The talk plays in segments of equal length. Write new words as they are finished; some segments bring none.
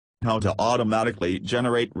How to automatically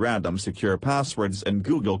generate random secure passwords in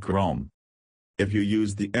Google Chrome. If you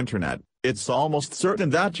use the internet, it's almost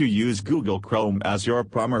certain that you use Google Chrome as your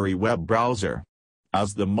primary web browser.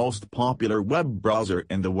 As the most popular web browser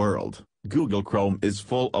in the world, Google Chrome is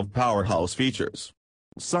full of powerhouse features.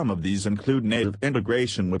 Some of these include native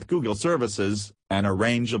integration with Google services, and a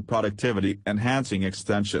range of productivity-enhancing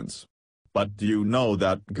extensions. But do you know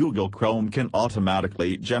that Google Chrome can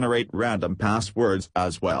automatically generate random passwords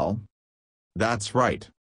as well? That's right.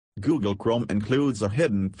 Google Chrome includes a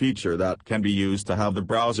hidden feature that can be used to have the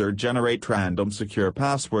browser generate random secure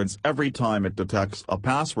passwords every time it detects a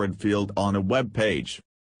password field on a web page.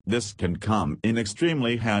 This can come in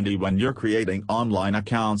extremely handy when you're creating online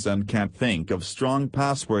accounts and can't think of strong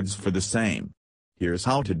passwords for the same. Here's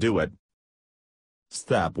how to do it.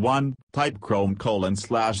 Step 1. Type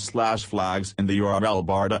chrome://flags in the URL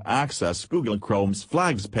bar to access Google Chrome's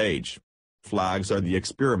Flags page. Flags are the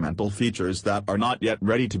experimental features that are not yet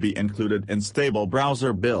ready to be included in stable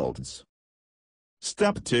browser builds.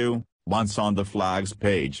 Step 2. Once on the Flags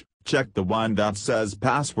page, check the one that says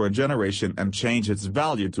Password Generation and change its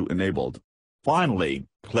value to Enabled. Finally,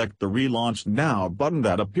 click the Relaunch Now button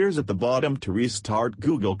that appears at the bottom to restart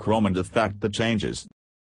Google Chrome and effect the changes.